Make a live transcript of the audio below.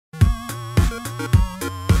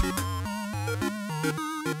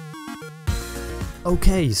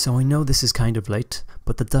Okay, so I know this is kind of late,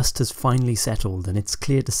 but the dust has finally settled and it's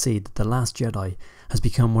clear to see that The Last Jedi has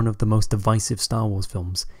become one of the most divisive Star Wars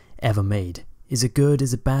films ever made. Is it good?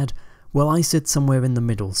 Is it bad? Well, I sit somewhere in the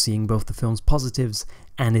middle, seeing both the film's positives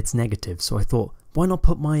and its negatives, so I thought, why not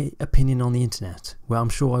put my opinion on the internet, where I'm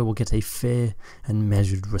sure I will get a fair and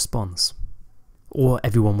measured response. Or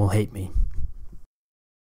everyone will hate me.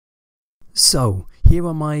 So, here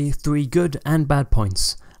are my 3 good and bad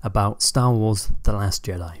points about Star Wars The Last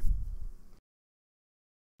Jedi.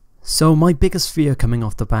 So my biggest fear coming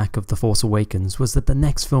off the back of The Force Awakens was that the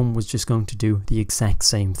next film was just going to do the exact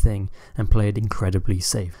same thing and play it incredibly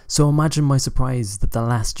safe. So imagine my surprise that The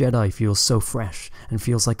Last Jedi feels so fresh and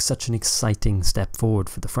feels like such an exciting step forward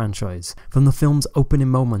for the franchise. From the film's opening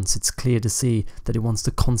moments, it's clear to see that it wants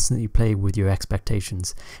to constantly play with your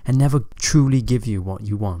expectations and never truly give you what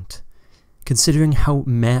you want. Considering how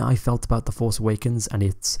meh I felt about The Force Awakens and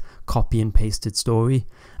its copy and pasted story,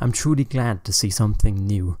 I'm truly glad to see something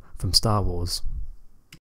new from Star Wars.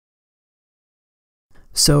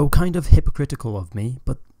 So, kind of hypocritical of me,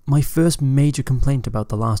 but my first major complaint about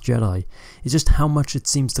The Last Jedi is just how much it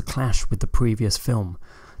seems to clash with the previous film.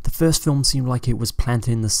 The first film seemed like it was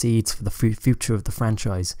planting the seeds for the future of the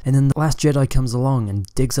franchise, and then The Last Jedi comes along and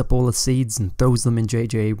digs up all the seeds and throws them in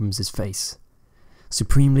J.J. Abrams' face.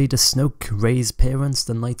 Supreme Leader Snoke, Rey's parents,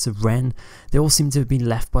 the Knights of Ren, they all seem to have been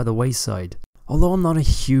left by the wayside. Although I'm not a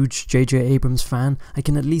huge J.J. Abrams fan, I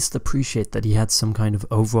can at least appreciate that he had some kind of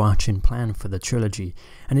overarching plan for the trilogy,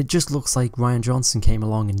 and it just looks like Rian Johnson came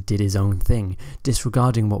along and did his own thing,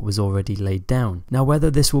 disregarding what was already laid down. Now whether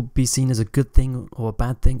this will be seen as a good thing or a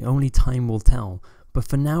bad thing, only time will tell, but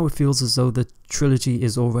for now it feels as though the trilogy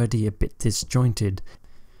is already a bit disjointed.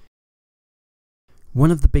 One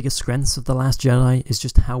of the biggest strengths of The Last Jedi is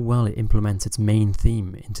just how well it implements its main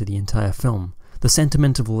theme into the entire film. The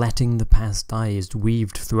sentiment of letting the past die is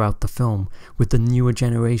weaved throughout the film, with the newer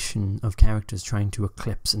generation of characters trying to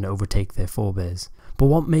eclipse and overtake their forebears. But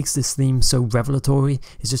what makes this theme so revelatory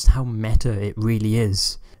is just how meta it really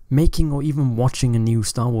is. Making or even watching a new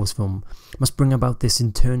Star Wars film must bring about this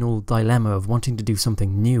internal dilemma of wanting to do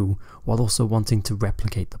something new while also wanting to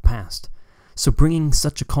replicate the past. So bringing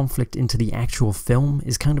such a conflict into the actual film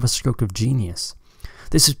is kind of a stroke of genius.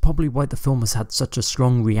 This is probably why the film has had such a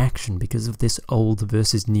strong reaction, because of this old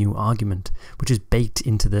versus new argument, which is baked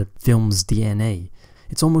into the film's DNA.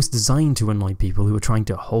 It's almost designed to annoy people who are trying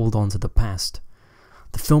to hold on to the past.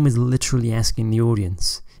 The film is literally asking the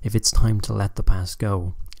audience if it's time to let the past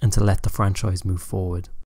go, and to let the franchise move forward.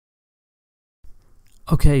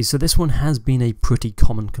 Okay, so this one has been a pretty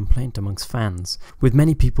common complaint amongst fans, with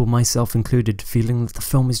many people, myself included, feeling that the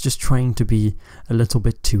film is just trying to be a little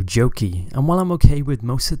bit too jokey, and while I'm okay with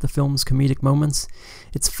most of the film's comedic moments,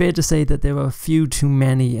 it's fair to say that there are a few too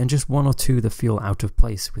many and just one or two that feel out of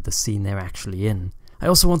place with the scene they're actually in. I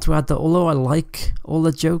also want to add that although I like all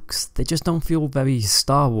the jokes, they just don't feel very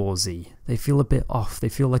Star Wars-y. They feel a bit off. They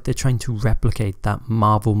feel like they're trying to replicate that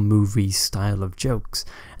Marvel movie style of jokes,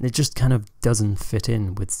 and it just kind of doesn't fit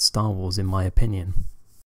in with Star Wars in my opinion.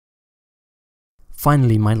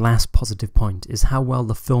 Finally, my last positive point is how well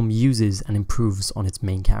the film uses and improves on its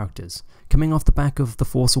main characters. Coming off the back of The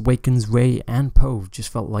Force Awakens, Rey and Poe just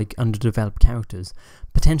felt like underdeveloped characters,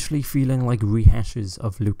 potentially feeling like rehashes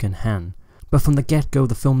of Luke and Han. But from the get-go,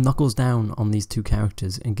 the film knuckles down on these two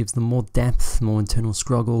characters and gives them more depth, more internal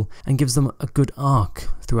struggle, and gives them a good arc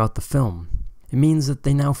throughout the film. It means that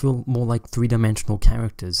they now feel more like three-dimensional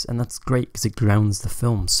characters, and that's great because it grounds the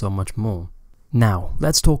film so much more. Now,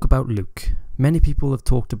 let's talk about Luke. Many people have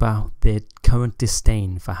talked about their current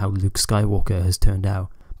disdain for how Luke Skywalker has turned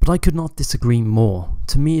out, but I could not disagree more.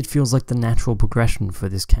 To me, it feels like the natural progression for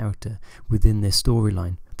this character within their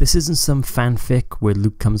storyline. This isn't some fanfic where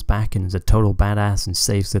Luke comes back and is a total badass and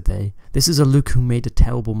saves the day. This is a Luke who made a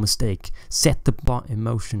terrible mistake, set the plot in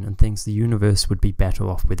motion and thinks the universe would be better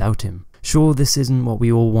off without him. Sure, this isn't what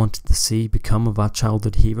we all wanted to see become of our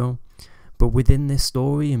childhood hero, but within this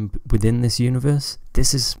story and within this universe,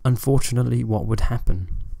 this is unfortunately what would happen.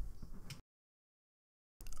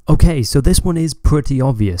 Okay, so this one is pretty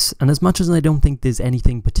obvious, and as much as I don't think there's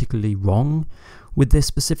anything particularly wrong with this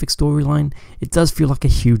specific storyline, it does feel like a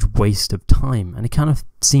huge waste of time, and it kind of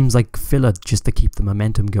seems like filler just to keep the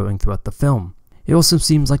momentum going throughout the film. It also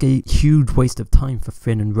seems like a huge waste of time for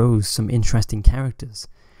Finn and Rose, some interesting characters,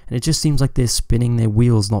 and it just seems like they're spinning their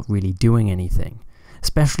wheels not really doing anything,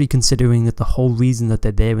 especially considering that the whole reason that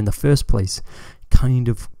they're there in the first place kind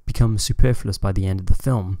of becomes superfluous by the end of the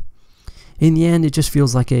film. In the end, it just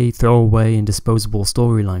feels like a throwaway and disposable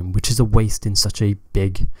storyline, which is a waste in such a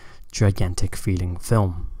big, gigantic feeling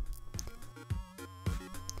film.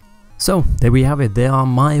 So there we have it. There are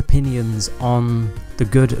my opinions on the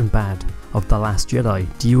good and bad of The Last Jedi.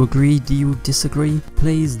 Do you agree? Do you disagree?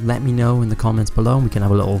 Please let me know in the comments below and we can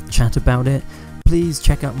have a little chat about it. Please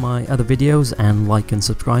check out my other videos and like and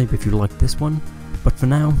subscribe if you like this one. But for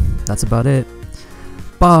now, that's about it.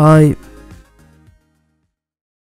 Bye!